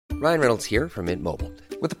Ryan Reynolds here from Mint Mobile.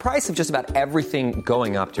 With the price of just about everything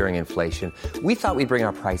going up during inflation, we thought we'd bring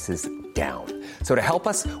our prices down. So to help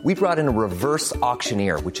us, we brought in a reverse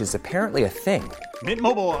auctioneer, which is apparently a thing. Mint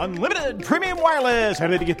Mobile Unlimited Premium Wireless. How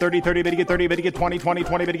to get 30, 30, bit to get 30, bit to get 20, 20,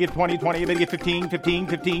 20, bit to get 20, 20, bit to get 15, 15,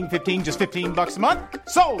 15, 15, just $15 a month?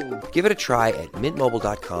 Sold! Give it a try at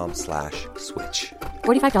mintmobile.com/switch.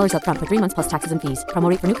 $45 up front for 3 months plus taxes and fees. Promo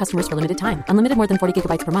rate for new customers for limited time. Unlimited more than 40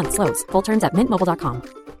 gigabytes per month. Slows full terms at mintmobile.com.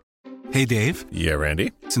 Hey, Dave. Yeah,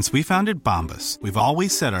 Randy. Since we founded Bombas, we've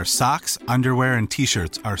always said our socks, underwear, and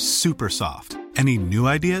T-shirts are super soft. Any new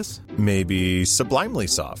ideas? Maybe sublimely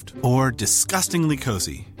soft. Or disgustingly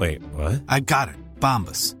cozy. Wait, what? I got it.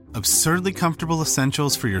 Bombas. Absurdly comfortable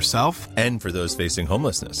essentials for yourself and for those facing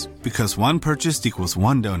homelessness. Because one purchased equals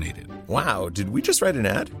one donated. Wow, did we just write an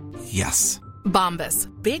ad? Yes. Bombas.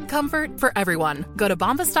 Big comfort for everyone. Go to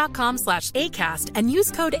bombas.com/ACAST and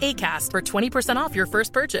use code ACAST for 20% off your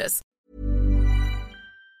first purchase.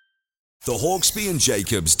 The Hawksby and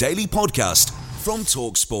Jacobs Daily Podcast from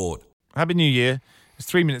TalkSport. Happy New Year. It's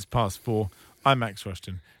 3 minutes past 4. I'm Max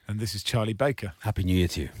Rushton, and this is Charlie Baker. Happy New Year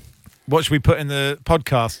to you. What should we put in the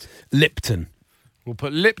podcast? Lipton. We'll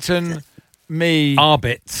put Lipton, me,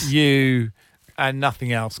 Arbit, you, and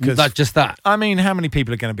nothing else. Just that. I mean, how many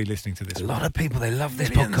people are going to be listening to this? A lot of people, they love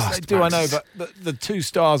this Millions. podcast. They do, Max. I know, but the 2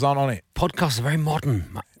 stars aren't on it. Podcasts are very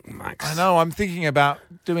modern, Max. I know, I'm thinking about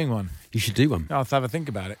doing one. You should do one. I'll have to have a think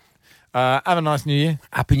about it. Have a nice New Year.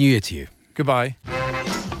 Happy New Year to you. Goodbye.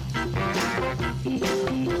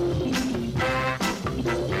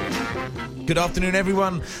 Good afternoon,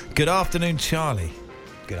 everyone. Good afternoon, Charlie.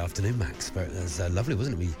 Good afternoon, Max. It was lovely,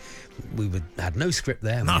 wasn't it? We had no script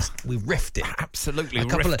there. No. We riffed it. Absolutely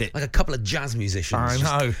Like it. a couple of jazz musicians. I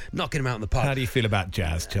know. Knocking them out in the park. How do you feel about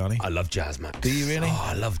jazz, Charlie? I love jazz, Max. Do you really?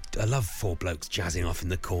 Oh, I love 4 blokes jazzing off in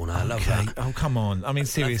the corner. I love that. Oh, come on. I mean,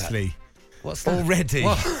 seriously. What's that? Already?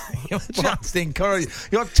 What? You're just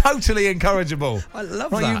You're totally incorrigigible. I love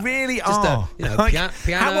that. that. You really Just are. piano.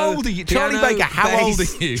 How old are you? Charlie Baker, how bass, old are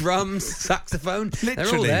you? Drums, saxophone.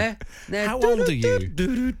 Literally. They're all there. How old are you?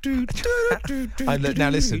 Now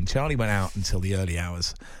listen, Charlie went out until the early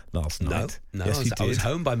hours last night. No, yes, I was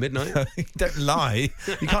home by midnight. Don't lie.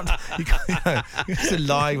 You can't you have to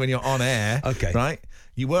lie when you're on air. Okay. Right?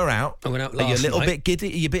 You were out. I went out Are you a last little night. bit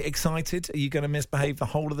giddy? Are you a bit excited? Are you going to misbehave the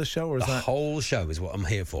whole of the show, or is The that whole show is what I'm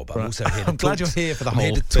here for, but Right. I'm also here to I'm glad you're here for the I'm whole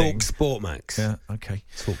here to thing. talk sport, Max. Yeah, okay.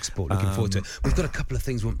 Talk sport. Looking forward to it. We've got a couple of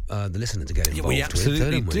things we want the listener to get involved We with.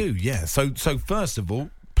 absolutely don't we? do, yeah. So first of all,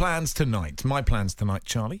 plans tonight. My plans tonight,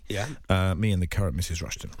 Charlie. Yeah. Me and the current Mrs.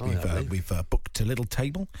 Rushton. lovely. We've booked a little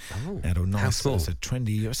table. Oh. At a nice, How small? It's a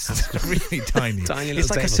trendy, it's really tiny. Tiny It's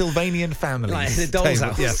little like a table. Sylvanian family. Like in a doll's table.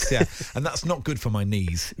 house. Yes, yeah. And that's not good for my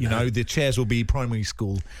knees. You know, the chairs will be primary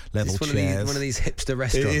school level It's chairs. one of these hipster It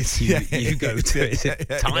restaurants is, yeah. you go to. It's Yeah, a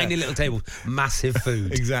yeah, tiny yeah. little table, massive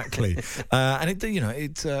food. Exactly. And it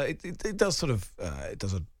does sort of it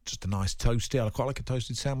does just a nice toasty. I quite like a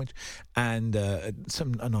toasted sandwich and a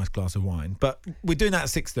nice glass of wine. But we're doing that at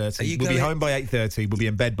 6:30. We'll be home by 8:30. We'll be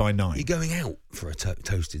in bed by 9. You're going out for a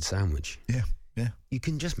toasted sandwich. Yeah. You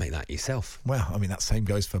can just make that yourself. Well, I mean, that same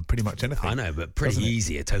goes for pretty much anything. I know, but pretty doesn't it?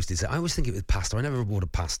 easy a toasted sandwich. I always think it was pasta. I never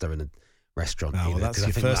ordered pasta in a restaurant. Oh, well, either, that's 'cause your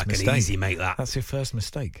I think first I mistake. can easy make that. That's your first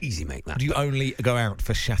mistake. Easy make that. Do you only go out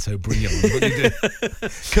for Chateaubriand? What do you do?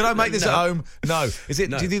 Could I make this at home? No. Is it?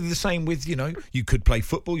 No. Do you do the same with, you could play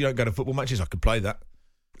football. You don't go to football matches. I could play that.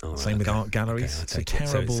 All right, Same with okay. art galleries. Okay, It's a take it.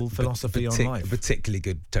 So terrible philosophy on life. A particularly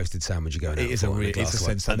good toasted sandwich you're going out It is a for and real. It's glass a of wine.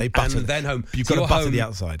 sense that they butter. And then home. You've So got to you're butter home, the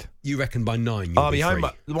outside. You reckon by 9 you'll I'll be home, free?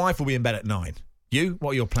 but the wife will be in bed at 9. You?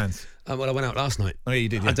 What are your plans? Well, I went out last night. Oh, yeah, you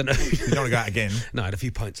did. Yeah. I don't know. You don't want to go out again. No, I had a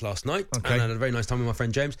few pints last night. Okay. And I had a very nice time with my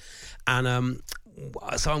friend James. And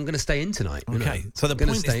so I'm going to stay in tonight. Okay. So the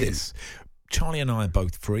point is this: Charlie and I are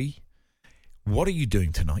both free. What are you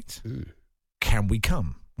doing tonight? Can we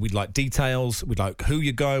come? We'd like details. We'd like who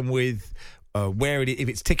you're going with. Where it is, if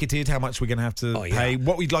it's ticketed, how much we're going to have to pay,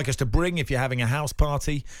 what we'd like us to bring if you're having a house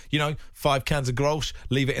party, 5 cans of Grolsch,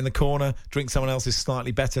 leave it in the corner, drink someone else's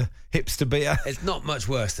slightly better hipster beer. It's not much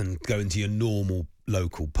worse than going to your normal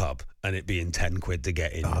local pub and it being 10 quid to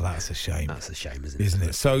get in. Oh, that's a shame. That's a shame, isn't it? Isn't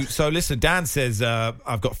it? So listen, Dan says,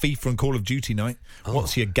 I've got FIFA and Call of Duty night. Oh.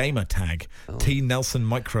 What's your gamer tag? T. Nelson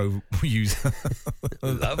micro user.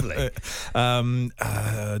 Lovely.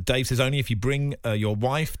 Dave says, only if you bring your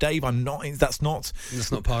wife. Dave, I'm not. That's not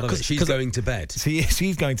part of it. She's going to bed.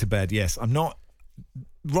 She's going to bed, yes. I'm not.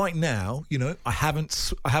 Right now, I haven't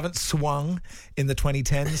swung in the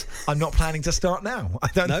 2010s. I'm not planning to start now. I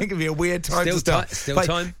don't think it'd be a weird time to start. Still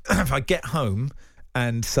time. If I get home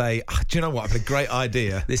and say, do you know what? I've had a great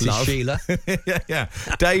idea. This love. is Sheila. yeah.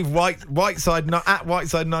 Dave Whiteside at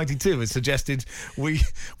Whiteside 92 has suggested we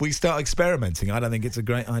start experimenting. I don't think it's a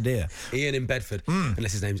great idea. Ian in Bedford,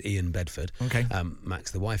 unless his name's Ian Bedford. Okay.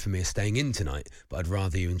 Max, the wife and me are staying in tonight, but I'd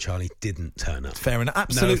rather you and Charlie didn't turn up. Fair enough.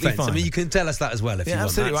 Absolutely no offense. fine. I mean, you can tell us that as well if you want.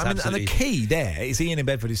 Absolutely. That's I mean, absolutely. and the key there is Ian in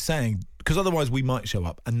Bedford is saying, because otherwise we might show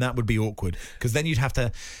up and that would be awkward, because then you'd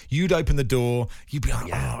open the door, you'd be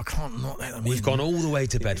like, I can't not let them We've in. gone all the way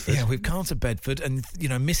to Bedford. Yeah, we've gone to Bedford, and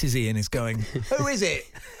Mrs. Ian is going, who is it?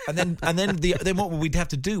 And then what would we have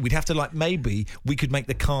to do? We'd have to maybe we could make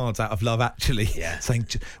the cards out of Love Actually, saying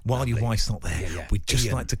while your wife's not there, we'd just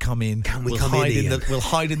Ian, like to come in. Can we we'll come hide in? We'll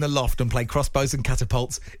hide in the loft and play crossbows and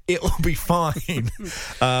catapults. It'll be fine.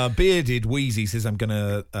 Bearded Wheezy says, I'm going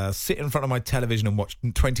to sit in front of my television and watch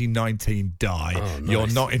 2019 die. Oh, nice. You're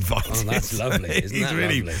not invited. Oh, that's lovely. Isn't that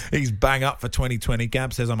lovely? He's bang up for 2020.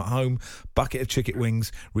 Gab says, I'm at home, bucket of chicken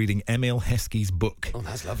wings, reading Emil Heskey's book. Oh,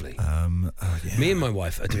 that's lovely. Yeah. Me and my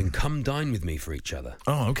wife are doing Come Dine With Me for each other.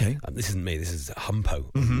 Oh, okay. This isn't me, this is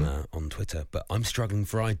Humpo on Twitter. But I'm struggling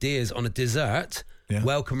for ideas on a dessert. Yeah.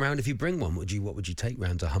 Welcome round if you bring one. What would you take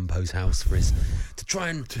round to Humpo's house to try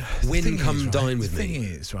and win Come Dine With Me? The thing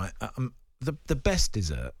is, right, the best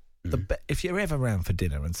dessert, if you're ever around for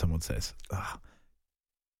dinner and someone says,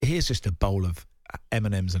 here's just a bowl of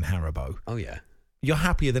M&M's and Haribo. Oh, yeah. You're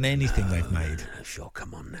happier than anything they've made. No, sure,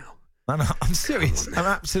 come on now. No, I'm serious. I'm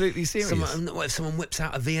absolutely serious. What if someone whips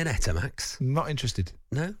out a Viennetta, Max? Not interested.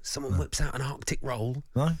 No? Someone whips out an Arctic roll?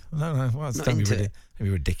 No. Well, it's don't be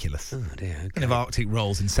ridiculous. Oh, dear. Okay. I have Arctic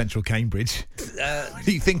rolls in central Cambridge. Who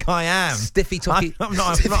do you think I am? Stiffy toffee. I'm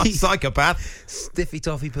not a psychopath. Stiffy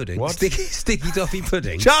toffee pudding. What? Sticky toffee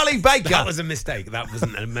pudding. Charlie Baker. That was a mistake. That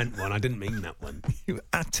wasn't a meant one. I didn't mean that one. You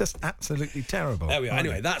are just absolutely terrible. There we are.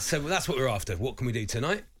 Anyway, that's what we're after. What can we do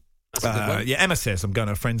tonight? That's a good one. Yeah, Emma says, I'm going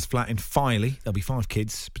to a friend's flat in Filey. There'll be 5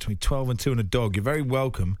 kids, between 12 and 2 and a dog. You're very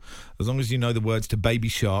welcome, as long as you know the words to Baby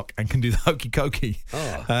Shark and can do the hokey cokey.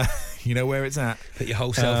 Oh. You know where it's at. Put your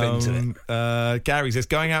whole self into it. Gary says,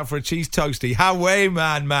 going out for a cheese toasty. How way,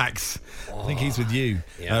 man, Max? I think he's with you.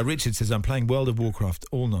 Yeah. Richard says, I'm playing World of Warcraft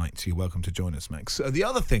all night, so you're welcome to join us, Max. The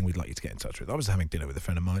other thing we'd like you to get in touch with, I was having dinner with a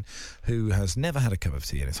friend of mine who has never had a cup of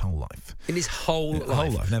tea in his whole life. In his whole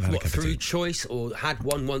life? Never had a cup of tea. Through choice, or had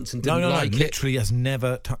one once and didn't No, like it? literally has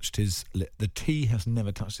never touched his lip. The tea has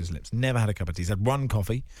never touched his lips. Never had a cup of tea. He's had one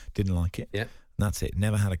coffee, didn't like it. Yeah. That's it.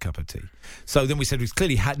 Never had a cup of tea. So then we said we've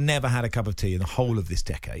clearly never had a cup of tea in the whole of this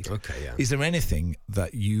decade. Okay, yeah. Is there anything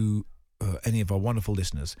that you, any of our wonderful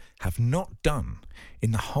listeners, have not done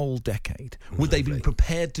in the whole decade? Would they be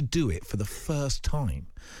prepared to do it for the first time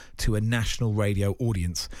to a national radio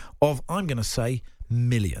audience of, I'm going to say,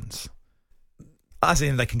 millions? As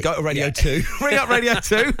in, they can go to Radio 2. Ring up Radio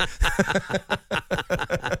 2.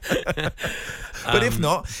 But if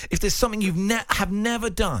not, if there's something you've have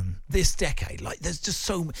never done this decade, like there's just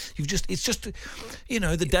it's just,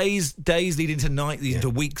 the days lead into night, lead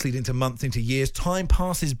into weeks, lead into months, into years. Time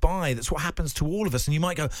passes by. That's what happens to all of us. And you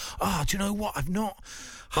might go, do you know what? I've not...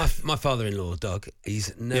 My father-in-law, Doug,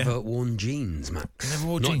 he's never worn jeans, Max. Never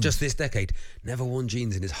wore Not jeans. just this decade. Never worn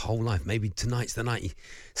jeans in his whole life. Maybe tonight's the night he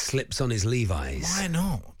slips on his Levi's. Why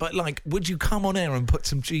not? But would you come on air and put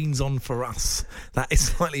some jeans on for us? That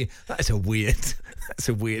is a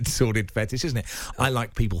weird sordid fetish, isn't it? I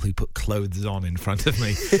like people who put clothes on in front of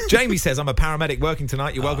me. Jamie says, I'm a paramedic working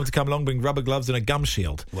tonight. You're welcome to come along, bring rubber gloves and a gum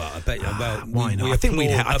shield. Well, I bet you. Why not? I think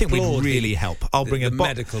we'd really help. I'll bring the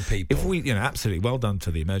medical people. If we, absolutely. Well done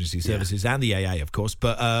to the emergency services and the AA, of course.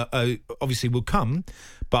 But obviously we'll come.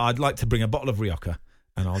 But I'd like to bring a bottle of Rioja,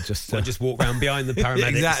 and I'll just walk around behind the paramedics.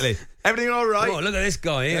 Exactly. Everything all right? Oh, look at this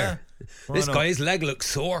guy here. Yeah. This guy, his leg looks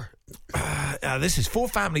sore. This is 4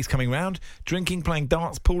 families coming round, drinking, playing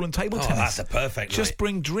darts, pool and table tennis. That's a perfect Just night.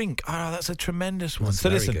 bring drink. That's a tremendous one. That's So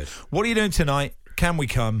very listen, good. what are you doing tonight? Can we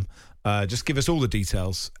come? Just give us all the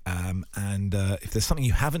details. And if there's something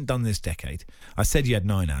you haven't done this decade, I said you had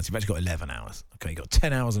 9 hours. You've actually got 11 hours. Okay, you've got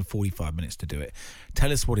 10 hours and 45 minutes to do it.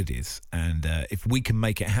 Tell us what it is. And if we can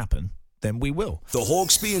make it happen, then we will. The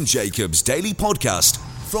Hawksby and Jacobs Daily Podcast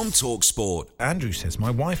from TalkSport. Andrew says,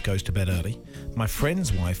 my wife goes to bed early. My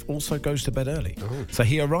friend's wife also goes to bed early. Oh. So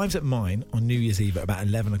he arrives at mine on New Year's Eve at about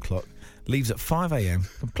 11 o'clock, leaves at 5 a.m,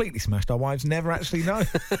 completely smashed. Our wives never actually know.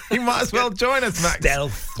 You might as well join us, Max.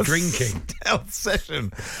 Stealth drinking. Stealth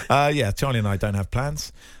session. Charlie and I don't have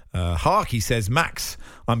plans. Harky says, Max,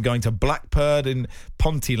 I'm going to Blackbird in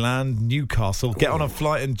Pontyland, Newcastle. Get on a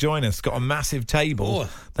flight and join us. Got a massive table.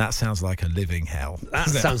 That sounds like a living hell. That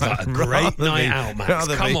sounds like a great night out, Max.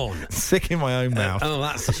 Come on. Sick in my own mouth.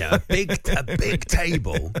 That's a big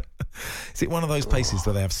table. Is it one of those places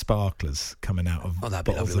where they have sparklers coming out of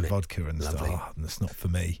bottles of vodka and stuff? Oh, that's not for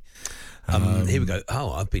me. Here we go.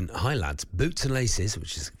 Hi lads, Boots and Laces,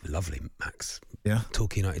 which is lovely, Max. Yeah.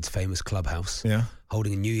 Torquay United's famous clubhouse. Yeah.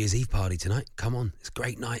 Holding a New Year's Eve party tonight. Come on, it's a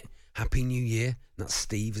great night. Happy New Year. And that's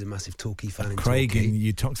Steve, who's a massive Torquay fan in Craig Torquay. in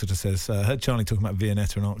Utoxeter says, heard Charlie talking about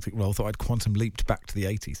Viennetta and Arctic Roll, thought I'd quantum leaped back to the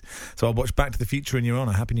 80s. So I'll watch Back to the Future in your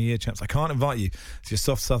honour. Happy New Year, chaps. I can't invite you. It's your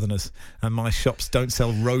soft southerners, and my shops don't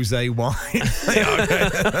sell rosé wine.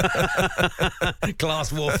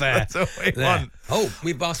 Class warfare. That's all we want. Oh,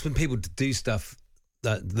 we've asked when people to do stuff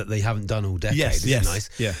that they haven't done all decade. Yes, This is nice.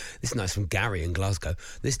 Yeah. This is nice from Gary in Glasgow.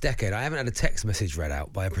 This decade, I haven't had a text message read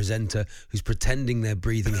out by a presenter who's pretending they're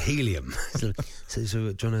breathing helium. so do you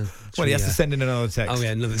want to... Well, he has to send in another text. Oh,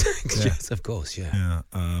 yeah, another text. Yeah. Yes, of course, yeah.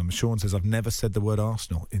 Sean says, I've never said the word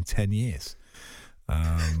Arsenal in 10 years.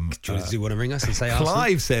 Do you want to ring us and say Arsenal?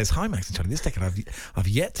 Clive says, hi Max and Charlie, this decade I've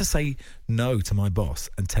yet to say no to my boss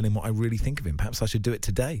and tell him what I really think of him. Perhaps I should do it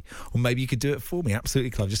today, or maybe you could do it for me. Absolutely,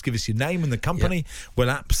 Clive. Just give us your name and the company. We'll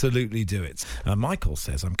absolutely do it. Michael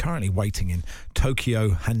says, I'm currently waiting in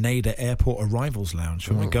Tokyo Haneda Airport Arrivals Lounge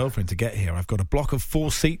for my girlfriend to get here. I've got a block of 4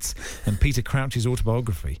 seats and Peter Crouch's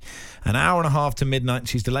autobiography. An hour and a half to midnight.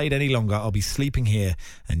 She's delayed any longer. I'll be sleeping here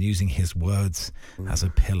and using his words as a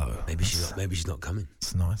pillow. Maybe she's not coming.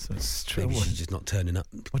 It's nice. It's true. Maybe she's just not turning up.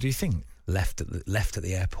 What do you think? Left at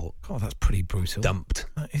the airport. God, that's pretty brutal. Dumped.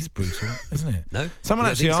 That is brutal, isn't it? No.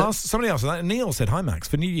 Somebody else, Neil said, hi Max,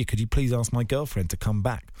 for New Year, could you please ask my girlfriend to come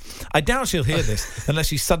back? I doubt she'll hear this unless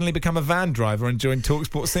she's suddenly become a van driver and joined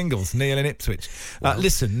TalkSport Singles. Neil in Ipswich.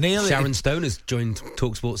 Listen, Neil... Sharon Stone has joined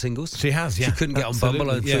TalkSport Singles. She has, yeah. She couldn't get on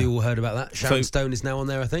Bumble. I'm sure you all heard about that. Sharon Stone is now on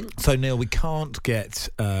there, I think. So, Neil, we can't get...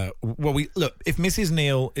 look, if Mrs.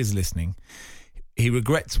 Neil is listening, he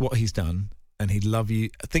regrets what he's done. And he'd love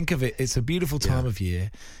you. Think of it. It's a beautiful time of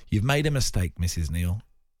year. You've made a mistake, Mrs. Neil.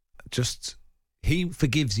 He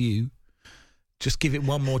forgives you. Just give it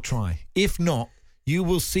one more try. If not, you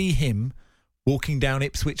will see him walking down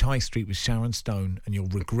Ipswich High Street with Sharon Stone, and you'll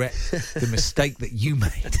regret the mistake that you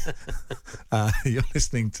made. You're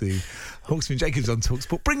listening to Hawksby and Jacobs on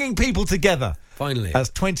TalkSport, bringing people together. Finally.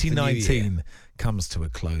 As 2019 comes to a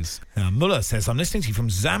close. Muller says, I'm listening to you from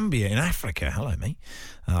Zambia in Africa. Hello, mate.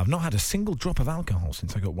 I've not had a single drop of alcohol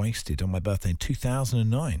since I got wasted on my birthday in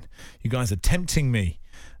 2009. You guys are tempting me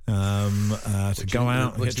to go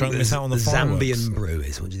out and get drunk and miss out on the fireworks. Zambian brew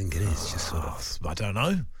is. What do you think it is? Just sort of. I don't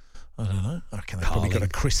know. I reckon they've probably got a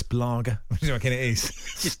crisp lager. What do you reckon it is?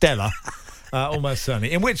 Stella. Almost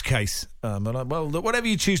certainly. In which case, whatever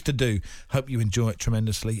you choose to do, hope you enjoy it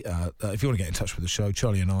tremendously. If you want to get in touch with the show,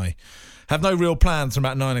 Charlie and I have no real plans from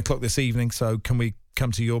about 9 o'clock this evening, so can we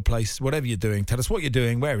come to your place? Whatever you're doing, tell us what you're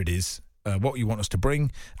doing, where it is, what you want us to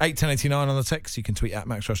bring. 81089 on the text. You can tweet at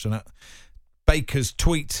Max Rushton, at Baker's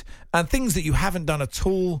tweet, and things that you haven't done at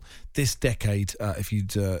all this decade. If you'd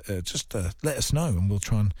just let us know, and we'll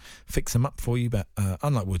try and fix them up for you. But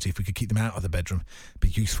unlike Woodsy, if we could keep them out of the bedroom, it'd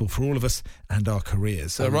be useful for all of us and our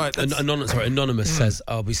careers. Right. Anonymous says,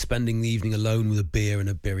 I'll be spending the evening alone with a beer and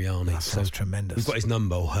a biryani. That sounds tremendous. We've got his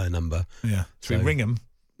number or her number. Yeah. So we ring him.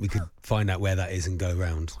 We could find out where that is and go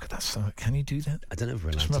round. Look at that. Can you do that? I don't know if we're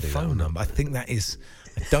allowed just from to do a phone that number. I think that is.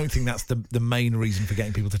 I don't think that's the main reason for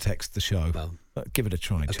getting people to text the show. Well, but give it a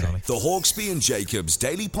try, Charlie. The Hawksby and Jacobs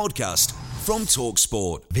Daily Podcast from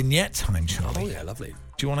TalkSport. Vignette time, Charlie. Oh yeah, lovely.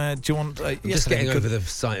 Do you want? Just getting over the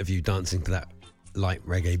sight of you dancing to that light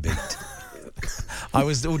reggae beat. I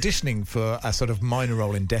was auditioning for a sort of minor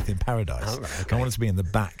role in Death in Paradise. Oh, right, okay. I wanted to be in the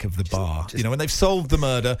back of the bar. When they've solved the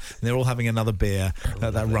murder and they're all having another beer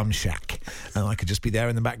at that rum shack. And I could just be there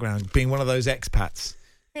in the background, being one of those expats.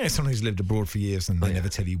 Someone who's lived abroad for years and they never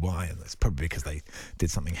tell you why. And that's probably because they did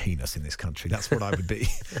something heinous in this country. That's what I would be.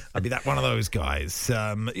 I'd be that one of those guys.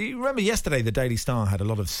 You remember yesterday the Daily Star had a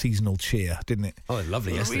lot of seasonal cheer, didn't it? Oh,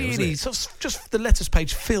 lovely yesterday, really, just the letters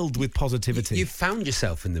page filled with positivity. You found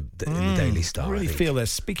yourself in the Daily Star, I really feel they're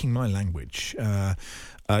speaking my language.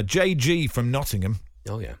 JG from Nottingham.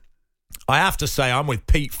 Oh, yeah. I have to say I'm with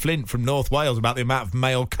Pete Flint from North Wales about the amount of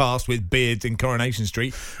male cast with beards in Coronation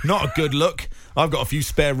Street. Not a good look. I've got a few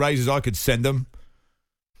spare razors I could send them.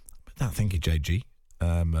 Thank you, JG. Do you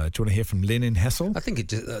want to hear from Lynn in Hessel? I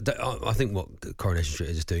think what Coronation Street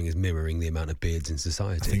is just doing is mirroring the amount of beards in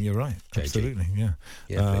society. I think you're right. JG. Absolutely, yeah.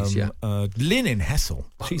 Yeah, please, Lynn in Hessel.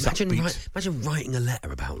 She's imagine writing a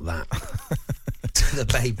letter about that. the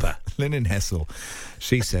paper. Lynn in Hessel,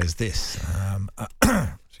 she says this.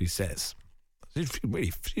 She says,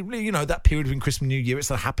 really, you know, that period between Christmas and New Year, it's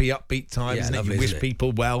a happy, upbeat time, isn't it? Lovely, You wish isn't it?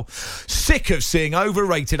 people well. Sick of seeing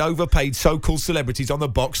overrated, overpaid so-called celebrities on the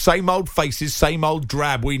box. Same old faces, same old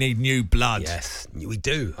drab. We need new blood. Yes, we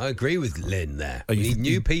do. I agree with Lynn there. Are We you need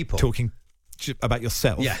new people. Talking about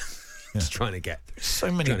yourself? Yeah. Just trying to get.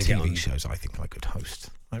 So many trying to get TV on. shows I think I could host.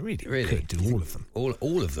 I really Really? could do all of them.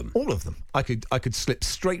 All of them. All of them. I could slip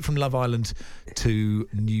straight from Love Island to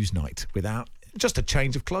Newsnight without just a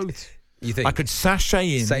change of clothes. You think? I could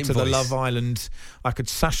sashay Same into the voice. Love Island. I could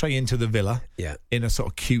sashay into the villa Yeah. in a sort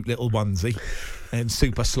of cute little onesie in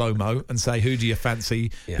super slow-mo and say, who do you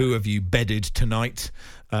fancy? Yeah. Who have you bedded tonight?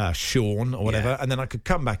 Sean or whatever. Yeah. And then I could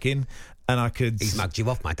come back in and I could... He's mugged you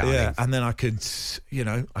off, my darling. Yeah, and then I could, you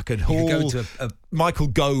know, I could You haul could go to a Michael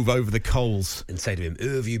Gove over the coals. and say to him,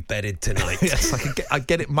 "Who have you bedded tonight?" Yes, I'd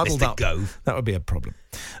get it muddled Mr. up. Gove. That would be a problem.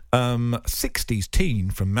 60s teen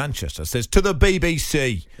from Manchester says, to the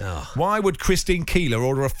BBC, why would Christine Keeler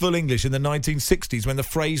order a full English in the 1960s when the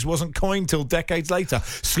phrase wasn't coined till decades later?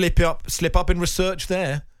 Slip up in research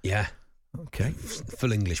there. Yeah. Okay.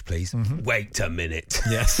 Full English, please. Wait a minute.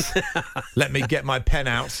 Yes. Let me get my pen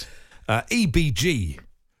out. EBG.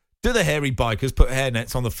 Do the hairy bikers put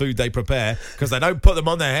hairnets on the food they prepare because they don't put them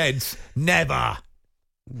on their heads? Never.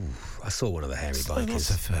 I saw one of the hairy Lots bikers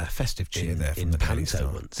of festive cheer there from in the Daily Panto Star.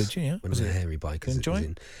 once. Did you? Yeah? One of the hairy bikers. Enjoy was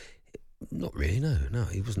it? Not really, no,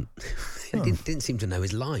 he wasn't. He didn't seem to know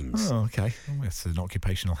his lines. Oh, okay. Well, it's an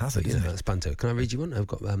occupational hazard, But, isn't it? that's Panto. Can I read you one? I've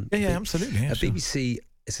got Yeah, absolutely. Yeah, a sure. BBC.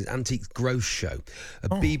 It's an Antiques Gross Show. A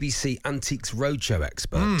BBC Antiques Roadshow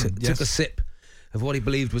expert took yes. a sip of what he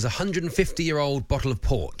believed was a 150-year-old bottle of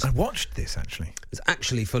port. I watched this, actually. It's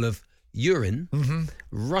actually full of urine,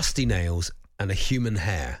 rusty nails, and a human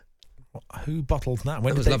hair. Who bottled that?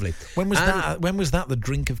 That was lovely. When was And- that? When was that the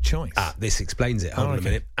drink of choice? This explains it. Hold on a okay.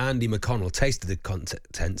 minute. Andy McConnell tasted the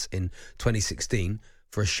contents in 2016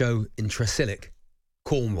 for a show in Tresillick,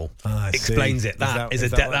 Cornwall. I Explains see. it. That Is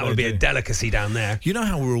is that what that would they be a do? delicacy down there. You know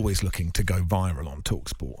how we're always looking to go viral on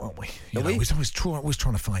TalkSport, aren't we? Are we? We're always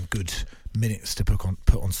trying to find good minutes to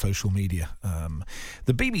put on social media.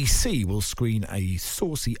 The BBC will screen a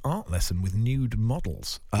saucy art lesson with nude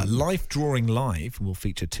models. Life Drawing Live will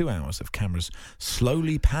feature 2 hours of cameras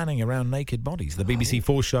slowly panning around naked bodies. The BBC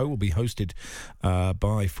 4 show will be hosted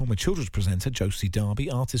by former children's presenter Josie Darby.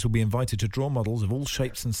 Artists will be invited to draw models of all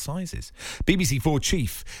shapes and sizes. BBC 4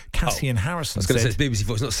 chief Cassian Harrison I was going to say said... it's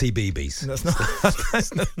BBC4, it's not CBeebies.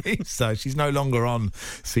 That's not so. She's no longer on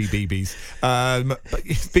CBeebies. But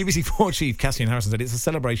BBC 4 chief Cassian Harrison said it's a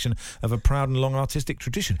celebration of a proud and long artistic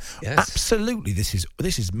tradition. Yes. Absolutely, this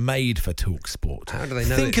is made for TalkSport. How do they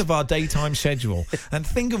know Think it's- of our daytime schedule and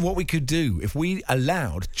think of what we could do if we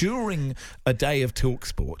allowed during a day of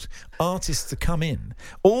TalkSport artists to come in.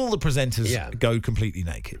 All the presenters Yeah. go completely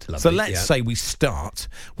naked. Lovely, So let's yeah. say we start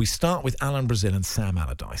with Alan Brazil and Sam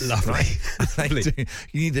Allardyce. Lovely. Right? They Lovely. do-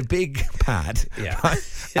 you need a big pad, Yeah. right?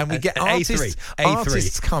 And we get A3. artists, A3.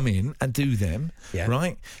 artists come in and do them, Yeah.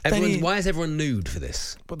 right? Then Why is everyone nude for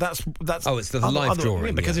this? but that's Oh, it's the live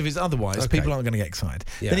drawing, because yeah. if it's otherwise, Okay. people aren't going to get excited.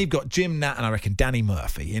 Yeah. Then you've got Jim Nat and I reckon Danny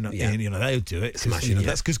Murphy. You know, Yeah. they'll do it. 'cause, Smashing, yeah.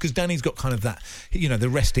 That's because Danny's got kind of that, the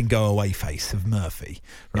rest and go away face of Murphy,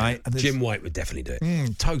 right? And there's- Jim White would definitely do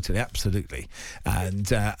it. Totally, absolutely, and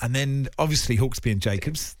then obviously Hawksby and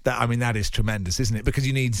Jacobs. That is tremendous, isn't it? Because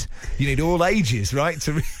you need all ages, right?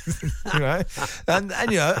 To right, and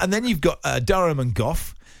then you've got Durham and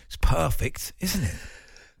Goff. It's perfect, isn't it?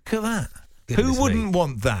 Look at that. Goodness Who wouldn't me.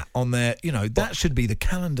 want that on their? That should be the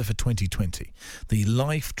calendar for 2020. The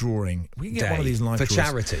life drawing. We can get one of Day these life for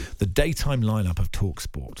drawings. charity. The daytime lineup of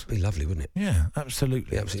TalkSport. Be lovely, wouldn't it? Yeah,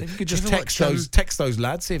 absolutely. Yeah, absolutely. If you could Do you just ever watch, text those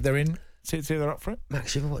lads, see if they're in, see if they're up for it.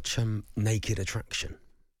 Max, you ever watch Naked Attraction?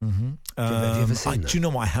 Mm-hmm. Have you ever seen that? Do you know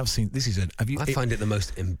what I have seen? This is have you? I find it the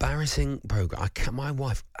most embarrassing program. My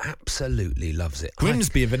wife absolutely loves it.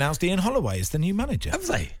 Grimsby have announced Ian Holloway as the new manager. Have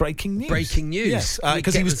they? Breaking news. Breaking news. Yes, Can we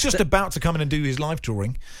because he get was the just about to come in and do his live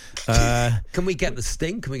drawing. Can we get the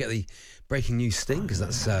sting? Can we get the breaking news sting? Because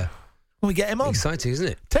that's We get him on. exciting, isn't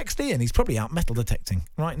it? Text Ian. He's probably out metal detecting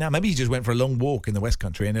right now. Maybe he just went for a long walk in the West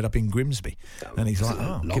Country, ended up in Grimsby, and he's like,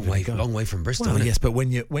 "Oh, give it a go." long way from Bristol. Well, isn't yes, it? but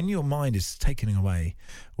when your mind is taken away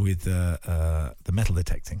with the metal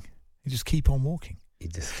detecting, you just keep on walking. You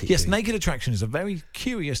just keep Yes, doing- Naked Attraction is a very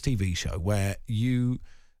curious TV show where you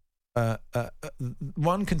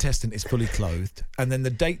one contestant is fully clothed, and then the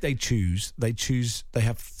date they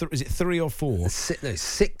have is it 3 or 4?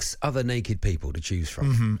 6 other naked people to choose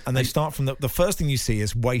from. Mm-hmm. And they start from the first thing you see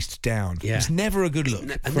is waist down. Yeah. It's never a good look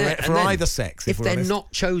for either sex. If they're honest.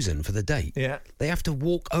 not chosen for the date, they have to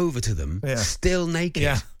walk over to them still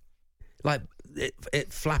naked, like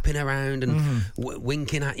it flapping around and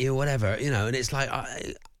winking at you or whatever, and it's like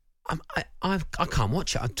I can't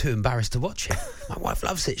watch it. I'm too embarrassed to watch it. My wife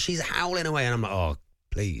loves it. She's howling away, and I'm like, oh,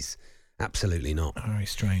 please, absolutely not. Very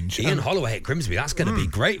strange. Ian Holloway at Grimsby. That's going to be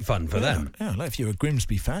great fun for them. Yeah, like if you're a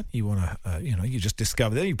Grimsby fan, you want to, you just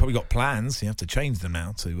discovered it. You've probably got plans. You have to change them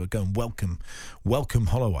now to go and welcome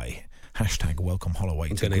Holloway. # welcome Holloway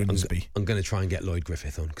to Grimsby. I'm going to try and get Lloyd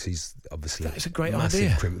Griffith on because he's obviously that's a great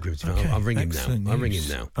massive idea. Grimsby fan. I'll ring him now. I'll ring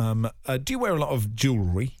him now. Do you wear a lot of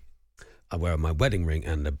jewellery? I wear my wedding ring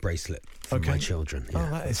and a bracelet for my children. Yeah,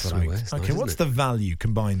 that is what sweet. I wear. It's okay, nice, what's the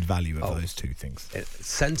combined value of those two things?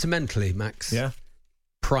 Sentimentally, Max. Yeah.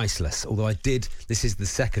 Priceless. Although this is the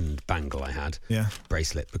second bangle I had. Yeah.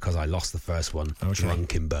 Bracelet because I lost the first one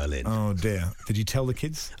drunk in Berlin. Oh dear. Did you tell the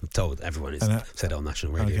kids? I'm told everyone has said it on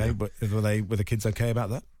national radio. Okay, but were the kids okay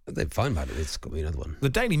about that? They're fine about it. It's got me another one. The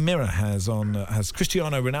Daily Mirror has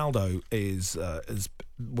Cristiano Ronaldo is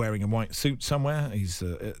wearing a white suit somewhere. He's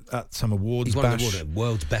at some awards. He's one of the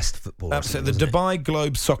world's best footballers. Absolutely, the Dubai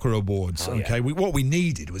Globe Soccer Awards. Oh, okay, what we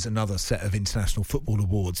needed was another set of international football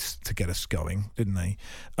awards to get us going, didn't they?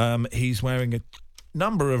 He's wearing a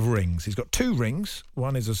number of rings. He's got 2 rings.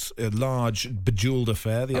 One is a large bejewelled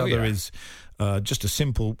affair. The other is just a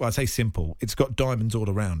simple. Well, I say simple. It's got diamonds all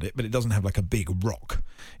around it, but it doesn't have like a big rock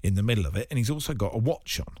in the middle of it. And he's also got a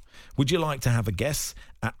watch on. Would you like to have a guess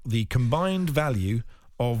at the combined value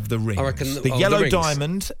of the rings? I reckon the yellow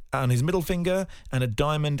diamond on his middle finger and a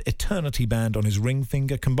diamond eternity band on his ring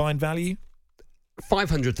finger. Combined value?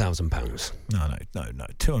 £500,000. No.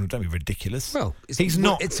 200. Don't be ridiculous. Well, he's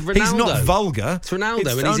not. It's Ronaldo. He's not vulgar. It's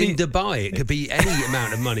Ronaldo, and he's in Dubai. It could be any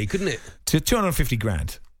amount of money, couldn't it? To 250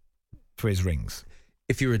 grand for his rings.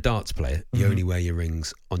 If you're a darts player, you only wear your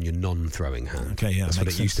rings on your non-throwing hand. Okay, yeah, that's what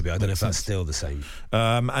it used to be. I don't know if that's still the same.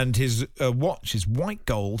 And his watch is white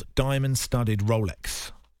gold, diamond-studded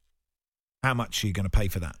Rolex. How much are you going to pay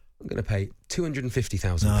for that? I'm going to pay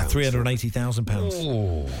 £250,000. No, £380,000.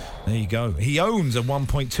 Oh. There you go. He owns a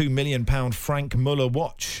 £1.2 million Frank Muller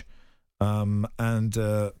watch,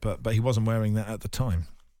 but he wasn't wearing that at the time.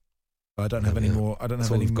 I don't have any more. I don't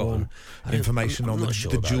have any more information on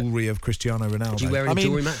the jewellery of Cristiano Ronaldo. Do you wear any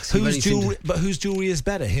jewellery, Max? Whose jewellery is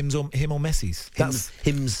better, him or Messi's?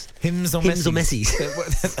 Hims or Messi's?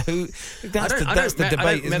 That's the debate.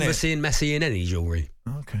 I don't remember seeing Messi in any jewellery.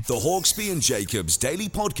 Okay. The Hawksby and Jacobs Daily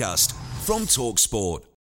Podcast from TalkSport.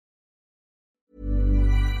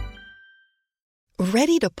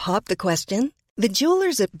 Ready to pop the question? The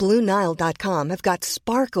jewelers at BlueNile.com have got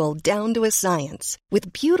sparkle down to a science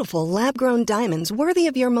with beautiful lab-grown diamonds worthy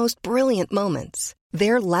of your most brilliant moments.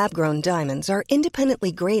 Their lab-grown diamonds are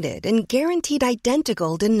independently graded and guaranteed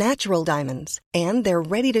identical to natural diamonds, and they're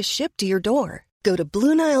ready to ship to your door. Go to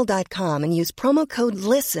BlueNile.com and use promo code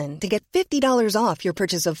LISTEN to get $50 off your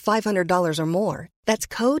purchase of $500 or more. That's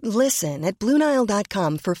code LISTEN at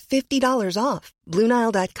BlueNile.com for $50 off.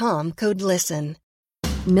 BlueNile.com, code LISTEN.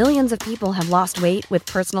 Millions of people have lost weight with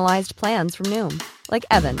personalized plans from Noom. Like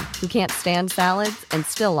Evan, who can't stand salads and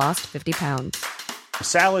still lost 50 pounds.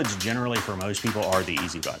 Salads generally for most people are the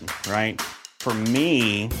easy button, right? For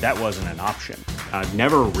me, that wasn't an option. I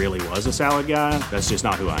never really was a salad guy. That's just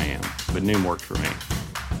not who I am. But Noom worked for me.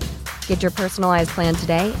 Get your personalized plan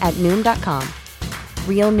today at Noom.com.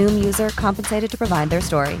 Real Noom user compensated to provide their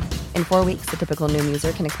story. In 4 weeks, the typical Noom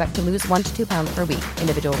user can expect to lose 1 to 2 pounds per week.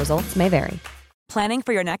 Individual results may vary. Planning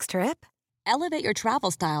for your next trip? Elevate your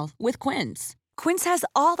travel style with Quince. Quince has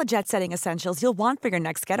all the jet-setting essentials you'll want for your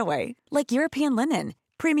next getaway, like European linen,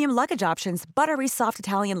 premium luggage options, buttery soft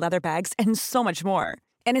Italian leather bags, and so much more.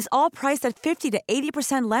 And is all priced at 50 to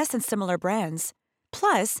 80% less than similar brands.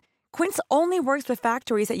 Plus, Quince only works with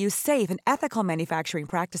factories that use safe and ethical manufacturing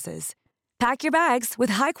practices. Pack your bags with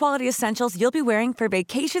high-quality essentials you'll be wearing for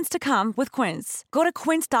vacations to come with Quince. Go to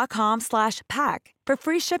quince.com/pack for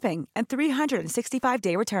free shipping and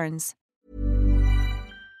 365-day returns.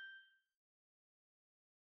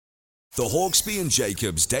 The Hawksby and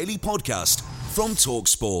Jacobs Daily Podcast from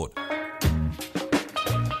TalkSport.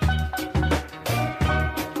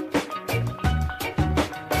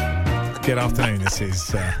 Good afternoon. This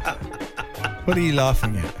is. What are you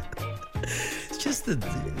laughing at? It's just the,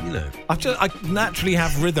 I naturally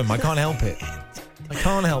have rhythm. I can't help it.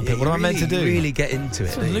 can't help it. What am I meant to do? Really get into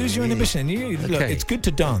it. Lose your inhibition. Look, it's good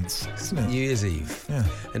to dance, isn't it? New Year's Eve. Yeah.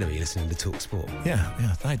 Anyway, you're listening to Talk Sport.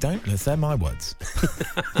 Yeah. They don't. They're my words.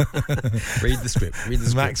 Read the script.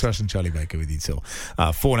 Max Rush and Charlie Baker with you till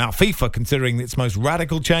 4 now. FIFA considering its most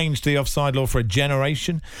radical change to the offside law for a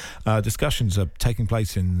generation. Discussions are taking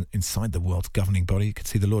place inside the world's governing body. You can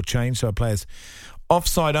see the law change, so a player's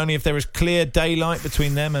offside only if there is clear daylight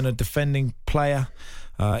between them and a defending player.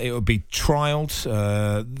 It will be trialled.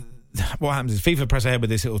 What happens is FIFA press ahead with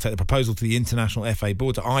this. It will take the proposal to the International FA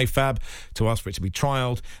Board, to IFAB, to ask for it to be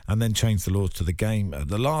trialled and then change the laws to the game.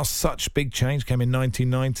 The last such big change came in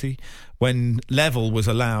 1990 when level was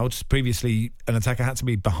allowed. Previously, an attacker had to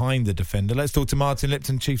be behind the defender. Let's talk to Martin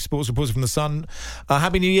Lipton, Chief Sports Reporter from The Sun.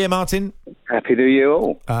 Happy New Year, Martin. Happy New Year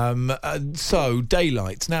all. So,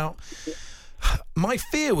 daylight. Now, my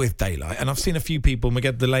fear with daylight, and I've seen a few people,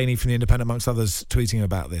 Miguel Delaney from The Independent amongst others, tweeting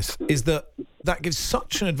about this, is that gives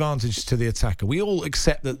such an advantage to the attacker. We all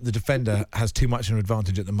accept that the defender has too much of an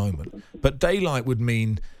advantage at the moment, but daylight would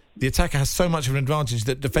mean the attacker has so much of an advantage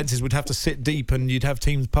that defences would have to sit deep and you'd have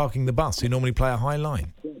teams parking the bus who normally play a high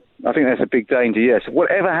line. I think that's a big danger, yes.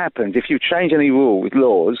 Whatever happens, if you change any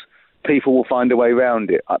laws, people will find a way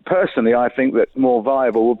around it. Personally, I think that more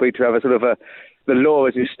viable would be to have a sort of the law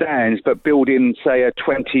as it stands, but build in, say, a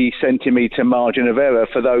 20-centimetre margin of error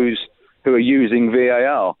for those who are using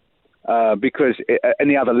VAR. Because at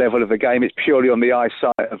any other level of the game, it's purely on the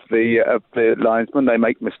eyesight of the linesman. They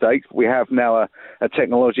make mistakes. We have now a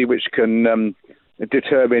technology which can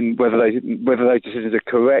determine whether those decisions are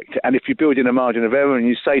correct. And if you build in a margin of error and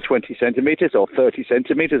you say 20 centimetres or 30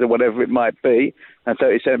 centimetres or whatever it might be, and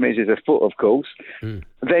 30 centimetres is a foot, of course,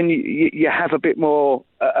 then you have a bit more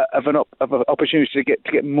of an opportunity to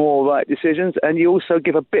get more right decisions, and you also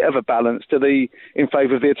give a bit of a balance in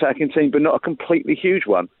favour of the attacking team, but not a completely huge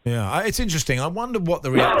one. Yeah, it's interesting. I wonder what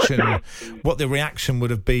the reaction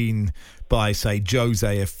would have been by, say,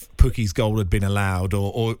 Jose if Puki's goal had been allowed,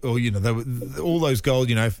 or all those goals,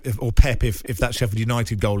 or Pep if that Sheffield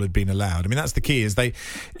United goal had been allowed. I mean, that's the key.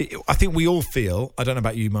 I think we all feel. I don't know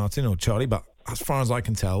about you, Martin or Charlie, but as far as I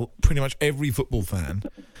can tell, pretty much every football fan,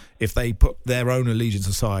 if they put their own allegiance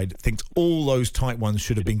aside, thinks all those tight ones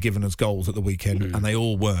should have been given as goals at the weekend, and they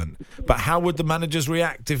all weren't. But how would the managers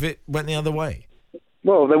react if it went the other way?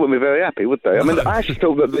 Well, they wouldn't be very happy, would they? I mean, I actually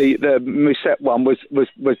thought that the Musette one was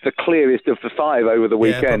the clearest of the five over the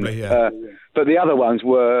weekend. Yeah, probably, yeah. But the other ones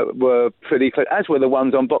were pretty clear, as were the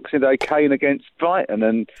ones on Boxing Day, Kane against Brighton.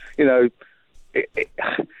 And,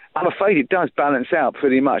 I'm afraid it does balance out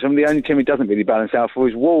pretty much. I mean, the only team it doesn't really balance out for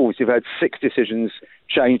is Wolves, who've had 6 decisions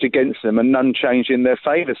changed against them and none changed in their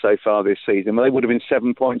favour so far this season. Well, they would have been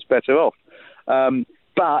 7 points better off.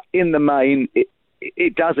 But in the main,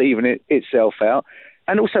 it does even itself out.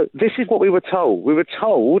 And also, this is what we were told. We were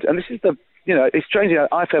told, and this is it's strange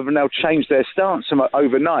that IFAB have now changed their stance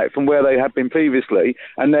overnight from where they had been previously,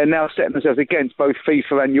 and they're now setting themselves against both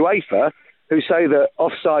FIFA and UEFA, who say that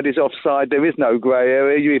offside is offside, there is no grey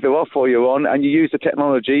area, you're either off or you're on, and you use the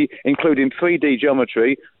technology, including 3D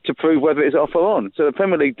geometry, to prove whether it's off or on. So the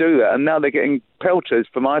Premier League do that, and now they're getting pelters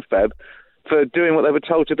from IFAB for doing what they were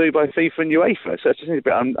told to do by FIFA and UEFA. So it just seems a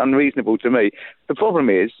bit unreasonable to me. The problem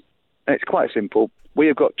is, and it's quite simple, we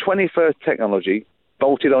have got 21st technology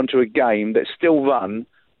bolted onto a game that's still run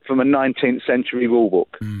from a 19th century rulebook,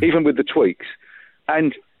 even with the tweaks.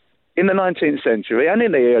 And in the 19th century and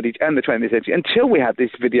in the early and the 20th century, until we had this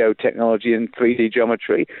video technology and 3D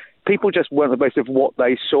geometry, people just weren't the basis of what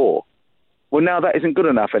they saw. Well, now that isn't good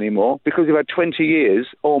enough anymore, because we've had 20 years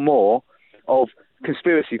or more of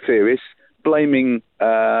conspiracy theorists blaming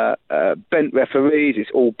bent referees.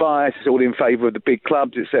 It's all biased, it's all in favour of the big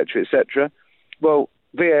clubs, etc., etc. Well,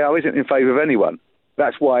 VAR isn't in favour of anyone.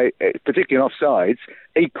 That's why, particularly in offsides,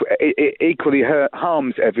 it equally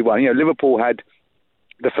harms everyone. Liverpool had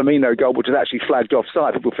the Firmino goal, which was actually flagged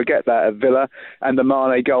offside. People forget that at Villa, and the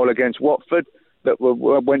Mane goal against Watford that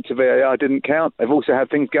went to VAR didn't count. They've also had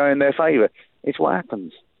things go in their favour. It's what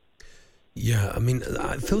happens. Yeah, I mean,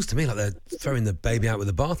 it feels to me like they're throwing the baby out with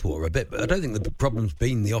the bathwater a bit, but I don't think the problem's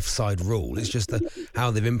been the offside rule. It's just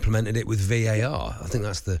how they've implemented it with VAR. I think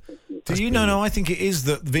that's the... No, I think it is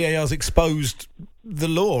that VAR's exposed the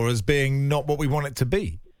law as being not what we want it to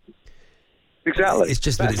be. Exactly. It's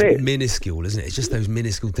just that it's minuscule, isn't it? It's just those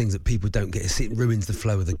minuscule things that people don't get. It ruins the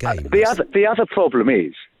flow of the game. The other problem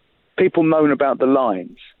is people moan about the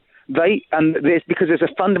lines. Because there's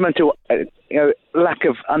a fundamental lack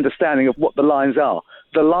of understanding of what the lines are.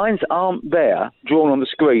 The lines aren't there, drawn on the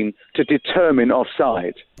screen, to determine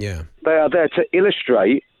offside. Yeah. They are there to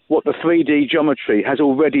illustrate what the 3D geometry has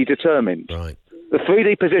already determined. Right. The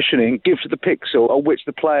 3D positioning gives the pixel at which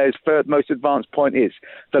the player's most advanced point is.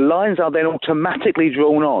 The lines are then automatically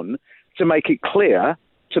drawn on to make it clear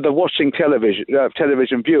to the watching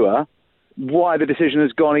television viewer why the decision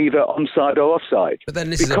has gone either onside or offside. But then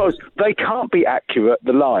because they can't be accurate,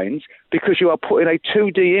 the lines, because you are putting a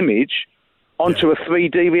 2D image onto a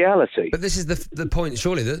 3D reality. But this is the point,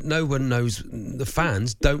 surely, that no one knows. The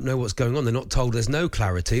fans don't know what's going on. They're not told. There's no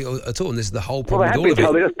clarity at all. And this is the whole problem. Well, they have been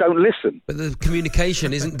told. They just don't listen. But the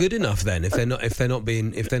communication isn't good enough then. If they're not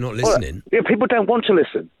listening. Well, yeah, people don't want to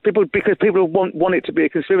listen. Because people want it to be a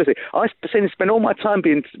conspiracy. I spend all my time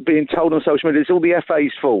being told on social media it's all the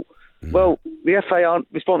FA's fault. Well, the FA aren't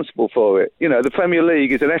responsible for it. You know, the Premier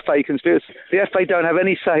League is an FA conspiracy. The FA don't have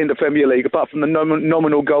any say in the Premier League apart from the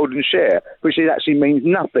nominal golden share, which actually means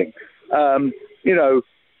nothing. You know,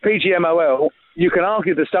 PGMOL, you can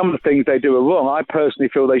argue that some of the things they do are wrong. I personally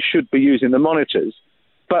feel they should be using the monitors.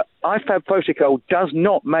 But IFAB protocol does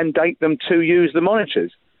not mandate them to use the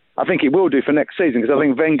monitors. I think it will do for next season because I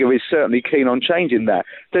think Wenger is certainly keen on changing that.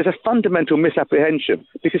 There's a fundamental misapprehension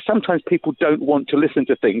because sometimes people don't want to listen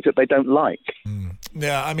to things that they don't like.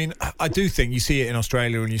 Yeah, I mean, I do think you see it in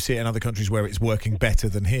Australia and you see it in other countries where it's working better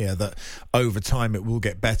than here, that over time it will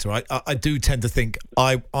get better. I do tend to think,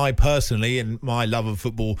 I personally, in my love of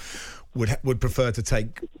football, would prefer to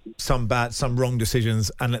take some wrong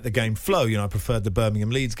decisions and let the game flow. You know, I preferred the Birmingham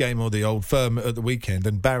Leeds game or the Old Firm at the weekend,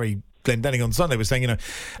 and Barry Glendenning on Sunday was saying, you know,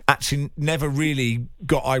 actually never really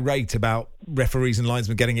got irate about referees and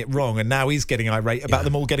linesmen getting it wrong, and now he's getting irate about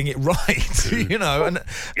them all getting it right. You know,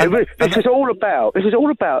 this is all about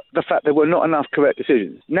the fact there were not enough correct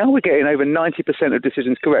decisions. Now we're getting over 90% of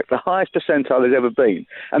decisions correct, the highest percentile there's ever been,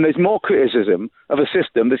 and there's more criticism of a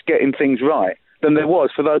system that's getting things right than there was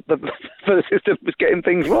for the system that was getting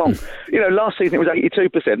things wrong. You know, last season it was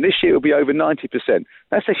 82%. This year it will be over 90%.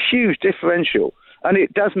 That's a huge differential. And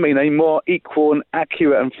it does mean a more equal and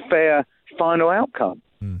accurate and fair final outcome.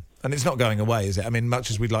 And it's not going away, is it? I mean,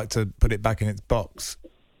 much as we'd like to put it back in its box,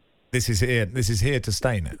 this is here to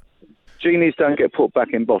stay now. Genies don't get put back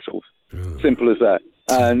in bottles. Simple as that.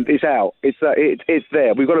 And it's out. It's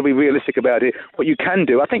there. We've got to be realistic about it. What you can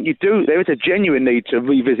do, I think you do, there is a genuine need to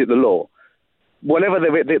revisit the law. Whatever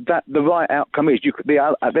the right outcome is, there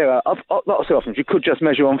are lots of options. You could just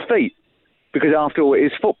measure on feet, because after all, it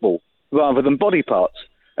is football rather than body parts.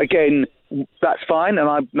 Again, that's fine, and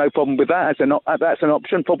I've no problem with that. That's an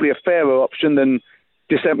option, probably a fairer option than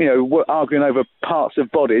arguing over parts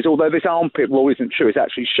of bodies. Although this armpit rule isn't true; it's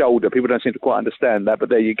actually shoulder. People don't seem to quite understand that, but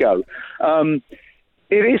there you go.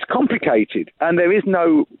 It is complicated, and there is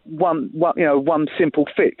no one simple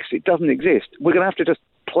fix. It doesn't exist. We're going to have to just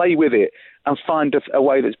play with it and find a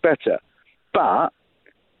way that's better. But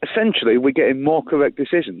essentially, we're getting more correct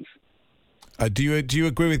decisions. Do you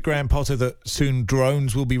agree with Graham Potter that soon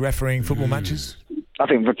drones will be refereeing football matches? I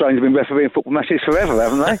think the drones have been refereeing football matches forever,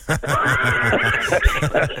 haven't they?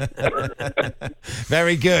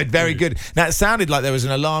 Very good, very good. Now, it sounded like there was an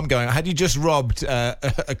alarm going. Had you just robbed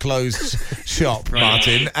a closed shop,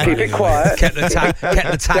 Martin? Keep it quiet. Kept the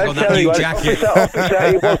tag on that new jacket. Officer,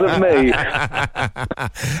 it wasn't me.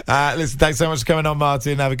 Listen, thanks so much for coming on,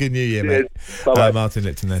 Martin. Have a good New Year, mate. Bye-bye. Martin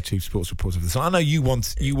Lipton, their chief sports reporter for the Sun. I know you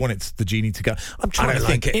want the Genie to go. I'm trying to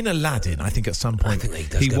think. In Aladdin, I think at some point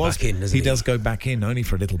he does go back in, only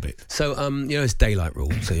for a little bit. So, it's daylight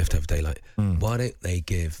rule, so you have to have daylight. Why don't they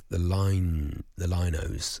give the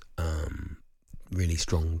linos really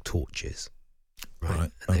strong torches, right?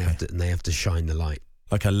 And they have to shine the light.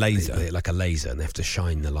 Like a laser? And they have to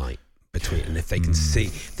shine the light between, and if they can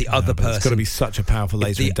see the other person... It's got to be such a powerful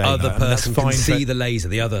laser in daylight. The other person can see the laser,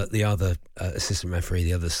 the other assistant referee,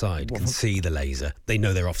 the other side, can see the laser, they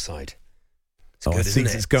know they're offside.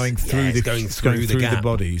 It's going through the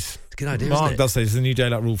bodies. It's a good idea, Mark isn't it? does say there's a new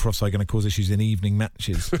daylight rule for offside going to cause issues in evening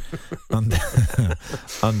matches under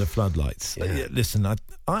floodlights. Yeah. Listen, I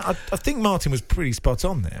think Martin was pretty spot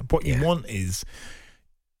on there. What you want is,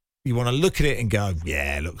 you want to look at it and go,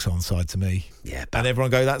 yeah, it looks onside to me. Yeah, and everyone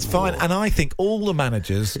go, that's fine. And I think all the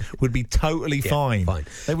managers would be totally fine.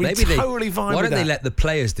 They would be totally fine. Why don't they let the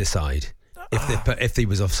players decide if he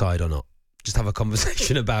was offside or not? Just have a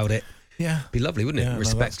conversation about it. Yeah, be lovely, wouldn't it?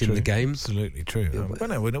 Respecting the game. Absolutely true.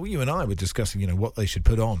 You and I were discussing, what they should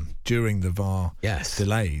put on during the VAR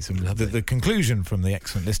delays. And the conclusion from the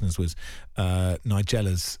excellent listeners was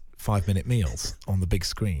Nigella's 5-minute meals on the big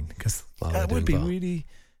screen, because that would be really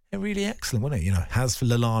excellent, wouldn't it? Has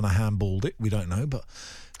Lallana handballed it? We don't know, but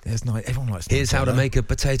There's nice. Everyone likes. Here's how to make a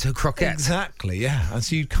potato croquette. Exactly, yeah. And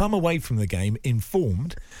so you'd come away from the game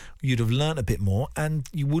informed. You'd have learnt a bit more, and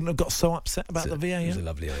you wouldn't have got so upset about the VAR. It was a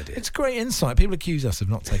lovely idea. It's great insight. People accuse us of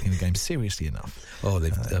not taking the game seriously enough. Oh,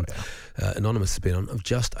 they've Anonymous has been on. I've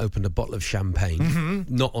just opened a bottle of champagne,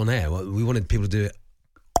 not on air. We wanted people to do it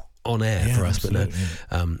on air for us, but no.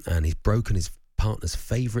 And he's broken his partner's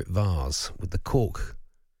favourite vase with the cork.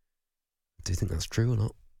 Do you think that's true or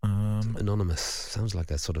not? Anonymous sounds like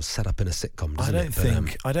a sort of setup in a sitcom, doesn't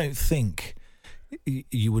it? I don't think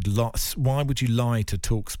you would lie. Why would you lie to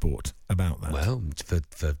TalkSport about that? Well,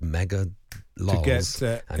 for mega lols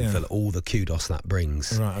and for all the kudos that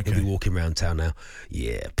brings. Right, okay. He'll be walking around town now.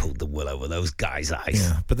 Yeah, pulled the wool over those guys' eyes.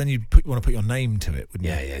 Yeah, but then you want to put your name to it, wouldn't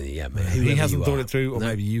you? Yeah. He hasn't thought it through, or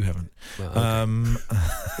maybe you haven't. Well, okay.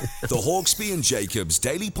 The Hawksbee and Jacobs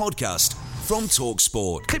Daily Podcast from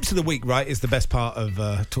TalkSport. Clips of the Week, right, is the best part of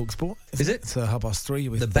TalkSport. Is it? It's 3:30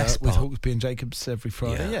 with the best with part. Hawksbee and Jacobs every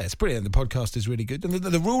Friday. Yeah, it's brilliant. The podcast is really good. And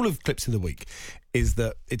the rule of Clips of the Week is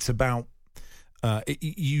that it's about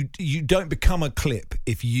you don't become a clip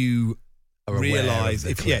if you realise.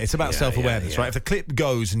 It's about self-awareness, right? If the clip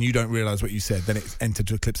goes and you don't realise what you said, then it's entered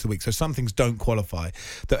to a Clips of the Week. So some things don't qualify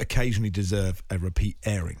that occasionally deserve a repeat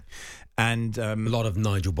airing. And a lot of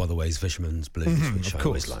Nigel Botherway's Fisherman's Blues, which I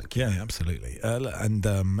always like. Yeah, absolutely. And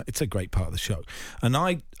it's a great part of the show. And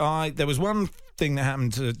there was one thing that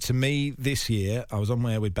happened to me this year. I was on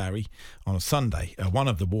my air with Barry on a Sunday, one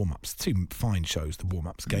of the warm-ups. Two fine shows, the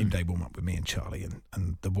warm-ups. Game day warm-up with me and Charlie,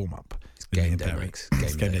 and the warm-up with game me and day, Barry. Max.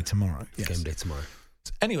 It's game day tomorrow. Yes. Game day tomorrow.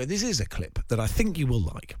 So anyway, this is a clip that I think you will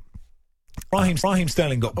like. Raheem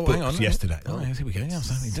Sterling got booked yesterday. Here we go.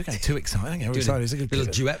 Okay, too exciting. It's a good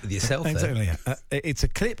little duet with yourself. Exactly. It's a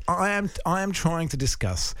clip. I am trying to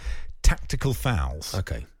discuss tactical fouls.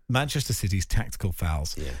 Okay. Manchester City's tactical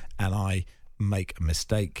fouls. Yeah. And I make a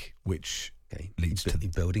mistake, which leads to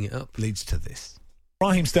building it up. Leads to this.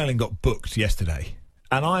 Raheem Sterling got booked yesterday.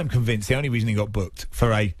 And I'm convinced the only reason he got booked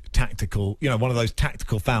for a tactical, one of those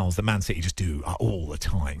tactical fouls that Man City just do all the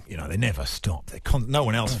time. They never stop. No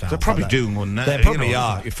one else fouls. They're probably doing one now. They probably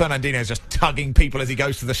are. Fernandinho's just tugging people as he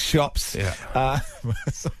goes to the shops. Yeah.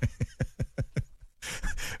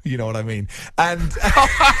 You know what I mean. And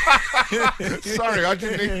sorry, I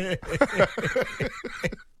didn't.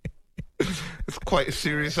 It's quite a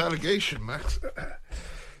serious allegation, Max.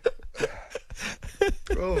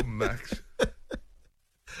 Oh, Max.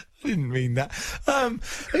 I didn't mean that.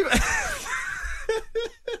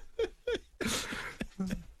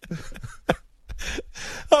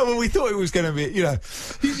 Well, we thought it was going to be, you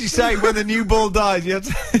say when the new ball dies, you have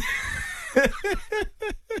to...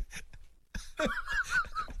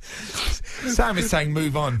 Sam is saying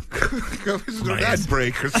move on. Is there an ad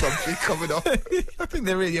break or something coming up? I think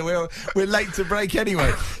there is. Yeah, we're late to break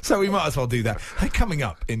anyway, so we might as well do that. Hey, coming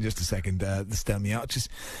up in just a second, the Stanley Archers.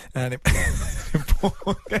 And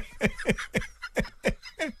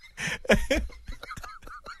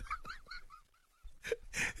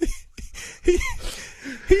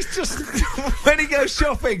he's just when he goes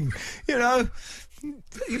shopping,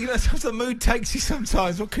 sometimes the mood takes you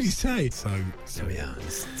sometimes. What can you say? So yeah,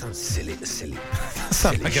 it sounds silly.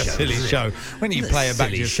 Sounds like a silly show. When you play it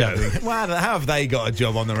back to your show. How have they got a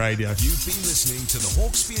job on the radio? You've been listening to the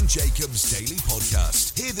Hawksbee and Jacobs Daily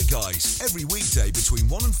Podcast. Hear the guys every weekday between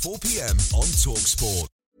 1 and 4 p.m. on TalkSport.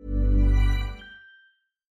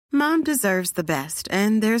 Mom deserves the best,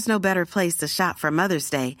 and there's no better place to shop for Mother's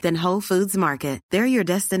Day than Whole Foods Market. They're your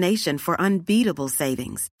destination for unbeatable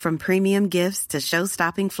savings, from premium gifts to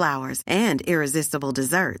show-stopping flowers and irresistible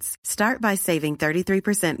desserts. Start by saving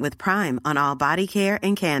 33% with Prime on all body care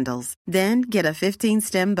and candles. Then get a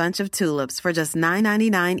 15-stem bunch of tulips for just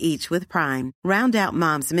 $9.99 each with Prime. Round out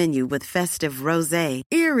Mom's menu with festive rosé,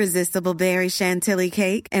 irresistible berry chantilly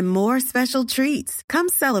cake, and more special treats. Come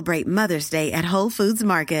celebrate Mother's Day at Whole Foods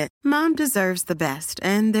Market. Mom deserves the best,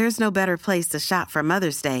 and there's no better place to shop for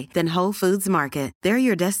Mother's Day than Whole Foods Market. They're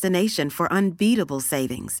your destination for unbeatable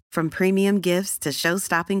savings, from premium gifts to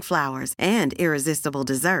show-stopping flowers and irresistible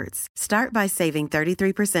desserts. Start by saving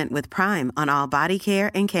 33% with Prime on all body care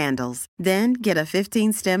and candles. Then get a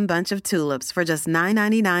 15-stem bunch of tulips for just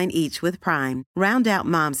 $9.99 each with Prime. Round out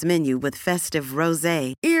Mom's menu with festive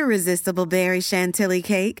rosé, irresistible berry chantilly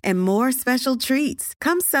cake, and more special treats.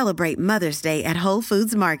 Come celebrate Mother's Day at Whole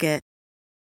Foods Market.